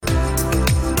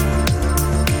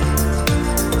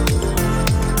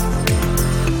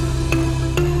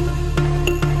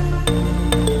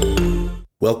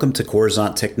Welcome to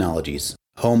Coruzant Technologies,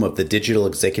 home of the Digital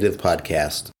Executive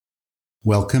Podcast.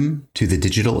 Welcome to the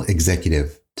Digital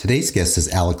Executive. Today's guest is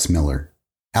Alex Miller.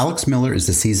 Alex Miller is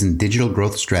a seasoned digital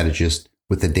growth strategist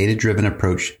with a data-driven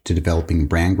approach to developing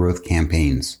brand growth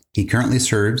campaigns. He currently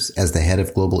serves as the head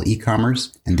of global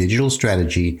e-commerce and digital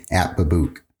strategy at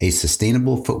BAABUK, a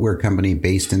sustainable footwear company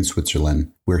based in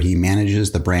Switzerland, where he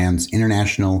manages the brand's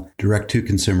international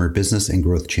direct-to-consumer business and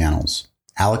growth channels.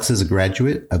 Alex is a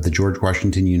graduate of the George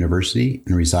Washington University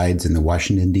and resides in the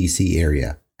Washington, D.C.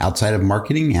 area. Outside of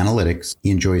marketing analytics,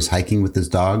 he enjoys hiking with his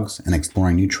dogs and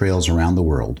exploring new trails around the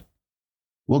world.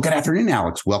 Well, good afternoon,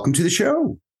 Alex. Welcome to the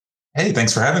show. Hey,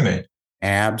 thanks for having me.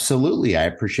 Absolutely. I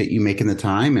appreciate you making the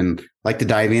time and like to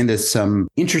dive into some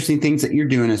interesting things that you're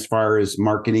doing as far as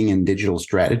marketing and digital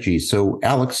strategy. So,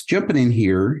 Alex, jumping in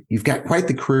here, you've got quite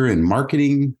the career in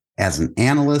marketing, as an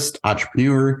analyst,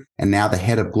 entrepreneur, and now the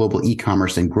head of global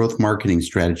e-commerce and growth marketing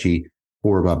strategy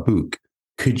for BAABUK.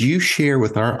 Could you share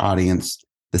with our audience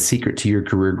the secret to your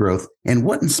career growth and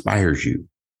what inspires you?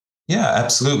 Yeah,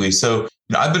 absolutely. So,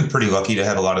 I've been pretty lucky to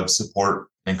have a lot of support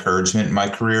and encouragement in my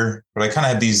career, but I kind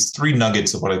of have these three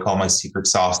nuggets of what I call my secret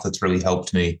sauce that's really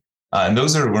helped me. And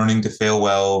those are learning to fail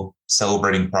well,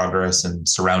 celebrating progress, and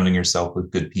surrounding yourself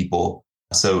with good people.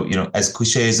 So, as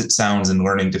cliche as it sounds in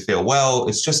learning to fail well,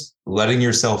 it's just letting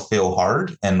yourself fail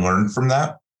hard and learn from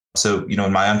that. So,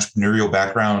 in my entrepreneurial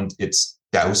background, it's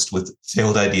doused with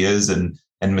failed ideas and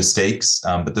mistakes.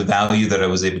 But the value that I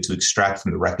was able to extract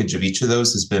from the wreckage of each of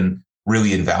those has been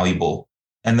really invaluable.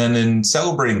 And then in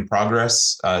celebrating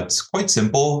progress, it's quite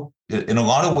simple. In a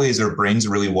lot of ways, our brains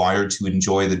are really wired to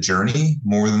enjoy the journey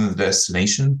more than the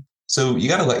destination. So you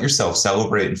got to let yourself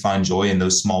celebrate and find joy in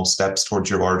those small steps towards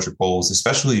your larger goals,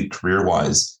 especially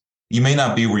career-wise. You may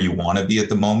not be where you want to be at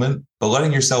the moment, but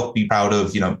letting yourself be proud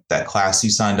of, that class you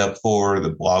signed up for,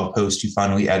 the blog post you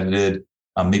finally edited,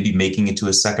 maybe making it to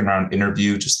a second round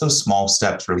interview, just those small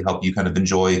steps really help you kind of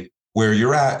enjoy where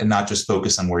you're at and not just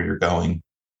focus on where you're going.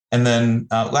 And then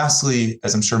lastly,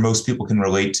 as I'm sure most people can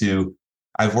relate to,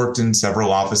 I've worked in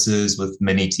several offices with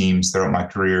many teams throughout my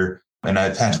career. And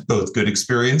I've had both good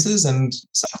experiences and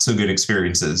not so good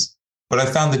experiences. But I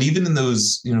found that even in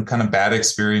those, kind of bad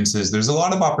experiences, there's a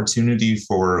lot of opportunity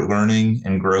for learning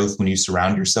and growth when you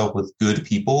surround yourself with good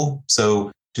people.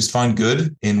 So just find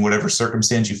good in whatever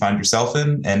circumstance you find yourself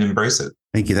in and embrace it.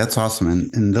 Thank you. That's awesome.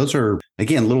 And those are,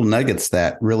 again, little nuggets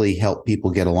that really help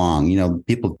people get along.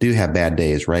 People do have bad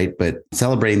days, right? But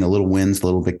celebrating the little wins,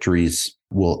 little victories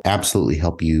will absolutely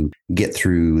help you get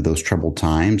through those troubled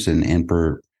times and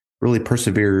really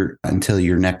persevere until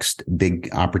your next big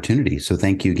opportunity. So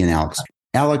thank you again, Alex.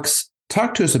 Alex,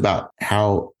 talk to us about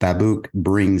how BAABUK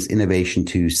brings innovation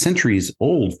to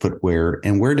centuries-old footwear,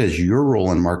 and where does your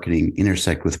role in marketing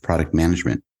intersect with product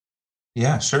management?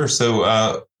 Yeah, sure.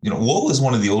 So, wool is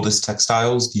one of the oldest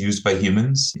textiles used by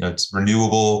humans. It's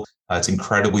renewable. It's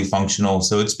incredibly functional.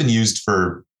 So it's been used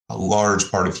for a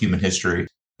large part of human history.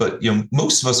 But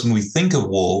most of us, when we think of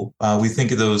wool, we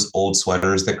think of those old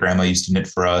sweaters that grandma used to knit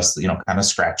for us, kind of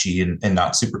scratchy and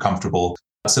not super comfortable.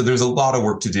 So there's a lot of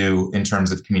work to do in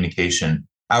terms of communication.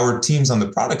 Our teams on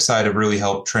the product side have really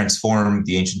helped transform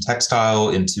the ancient textile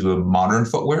into a modern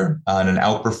footwear, and it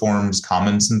outperforms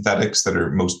common synthetics that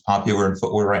are most popular in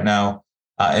footwear right now.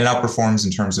 It outperforms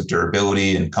in terms of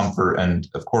durability and comfort and,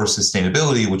 of course,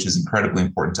 sustainability, which is incredibly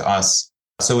important to us.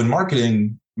 So in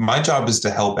marketing, my job is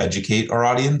to help educate our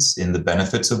audience in the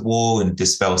benefits of wool and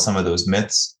dispel some of those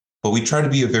myths. But we try to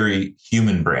be a very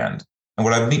human brand. And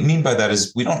what I mean by that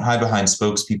is we don't hide behind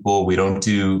spokespeople. We don't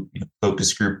do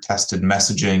focus group tested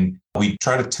messaging. We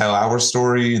try to tell our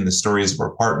story and the stories of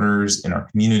our partners in our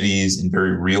communities in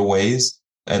very real ways.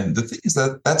 And the thing is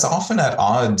that that's often at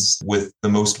odds with the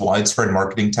most widespread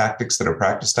marketing tactics that are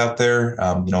practiced out there.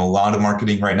 A lot of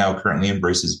marketing right now currently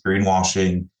embraces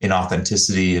greenwashing,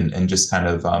 inauthenticity, and just kind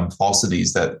of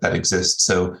falsities that exist.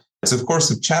 So it's, of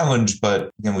course, a challenge, but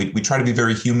we try to be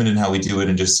very human in how we do it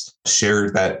and just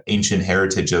share that ancient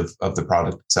heritage of the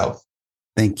product itself.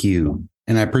 Thank you.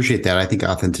 And I appreciate that. I think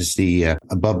authenticity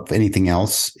above anything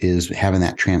else is having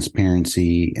that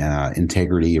transparency,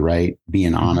 integrity, right?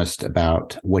 Being honest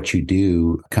about what you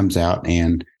do comes out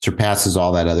and surpasses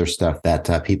all that other stuff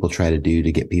that people try to do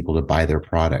to get people to buy their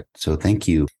product. So thank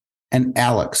you. And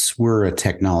Alex, we're a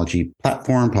technology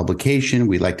platform publication.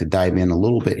 We like to dive in a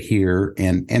little bit here,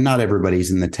 and not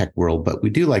everybody's in the tech world, but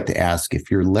we do like to ask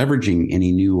if you're leveraging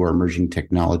any new or emerging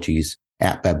technologies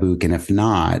at BAABUK. And if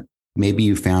not, maybe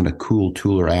you found a cool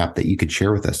tool or app that you could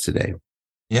share with us today.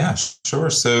 Yeah, sure.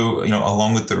 So,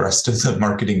 along with the rest of the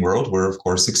marketing world, we're, of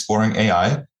course, exploring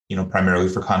AI. primarily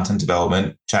for content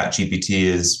development.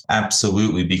 ChatGPT has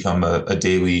absolutely become a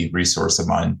daily resource of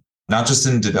mine, not just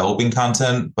in developing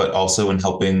content, but also in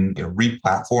helping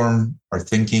re-platform our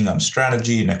thinking on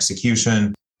strategy and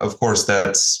execution. Of course,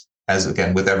 that's, as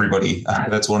again, with everybody,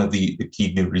 that's one of the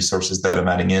key new resources that I'm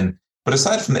adding in. But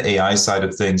aside from the AI side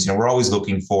of things, we're always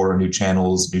looking for new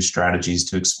channels, new strategies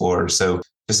to explore. So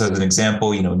just as an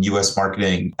example, in US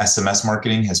marketing, SMS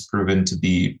marketing has proven to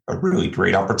be a really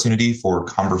great opportunity for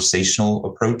conversational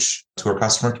approach to our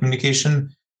customer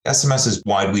communication. SMS is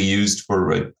widely used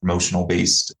for promotional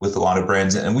based with a lot of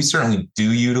brands, and we certainly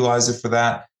do utilize it for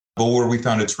that. But where we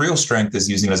found its real strength is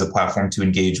using it as a platform to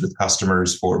engage with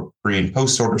customers for pre and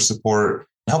post order support,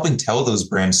 and helping tell those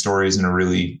brand stories in a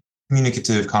really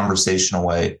communicative, conversational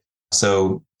way.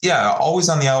 So yeah, always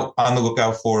on the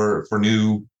lookout for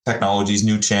new technologies,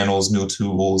 new channels, new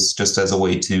tools, just as a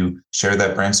way to share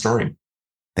that brand story.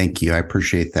 Thank you. I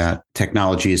appreciate that.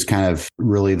 Technology is kind of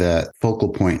really the focal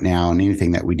point now in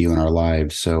anything that we do in our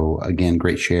lives. So again,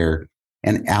 great share.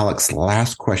 And Alex,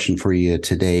 last question for you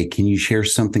today. Can you share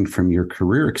something from your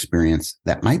career experience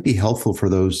that might be helpful for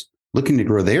those looking to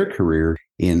grow their career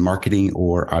in marketing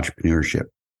or entrepreneurship?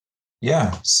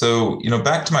 Yeah. So,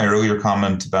 back to my earlier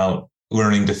comment about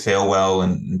learning to fail well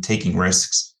and taking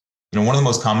risks. One of the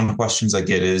most common questions I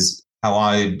get is how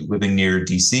I, living near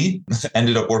DC,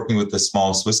 ended up working with a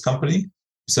small Swiss company.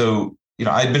 So,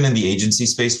 I'd been in the agency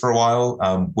space for a while,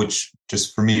 which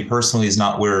just for me personally is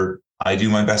not where I do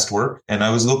my best work. And I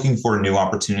was looking for a new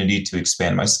opportunity to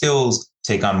expand my skills,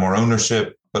 take on more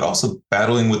ownership, but also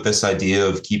battling with this idea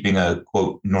of keeping a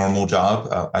quote normal job.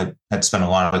 I had spent a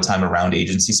lot of time around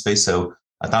agency space, so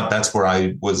I thought that's where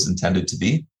I was intended to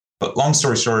be. But long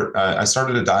story short, I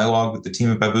started a dialogue with the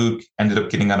team at BAABUK, ended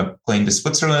up getting on a plane to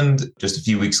Switzerland just a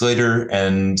few weeks later,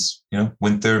 and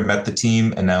went there, met the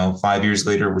team, and now 5 years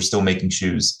later, we're still making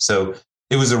shoes. So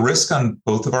it was a risk on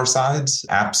both of our sides.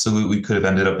 Absolutely could have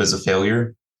ended up as a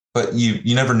failure, but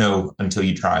you never know until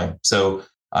you try. So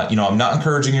I'm not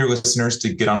encouraging your listeners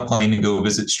to get on a plane and go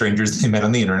visit strangers they met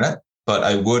on the internet, but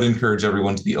I would encourage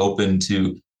everyone to be open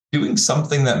to doing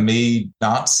something that may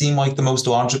not seem like the most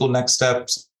logical next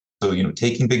steps. So,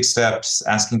 taking big steps,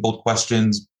 asking bold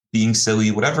questions, being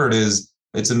silly, whatever it is.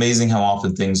 It's amazing how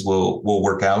often things will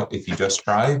work out if you just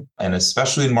try. And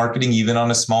especially in marketing, even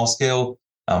on a small scale,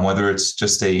 whether it's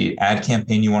just a ad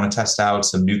campaign you want to test out,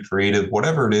 some new creative,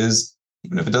 whatever it is,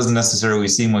 even if it doesn't necessarily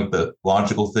seem like the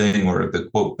logical thing or the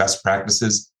quote best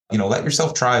practices, let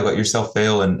yourself try, let yourself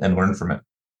fail and learn from it.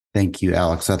 Thank you,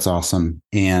 Alex. That's awesome.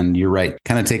 And you're right.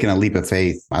 Kind of taking a leap of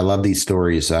faith. I love these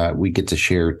stories. We get to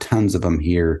share tons of them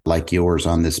here like yours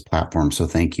on this platform. So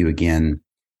thank you again.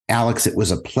 Alex, it was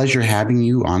a pleasure having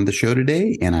you on the show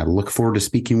today, and I look forward to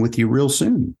speaking with you real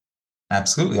soon.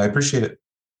 Absolutely. I appreciate it.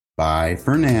 Bye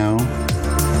for now.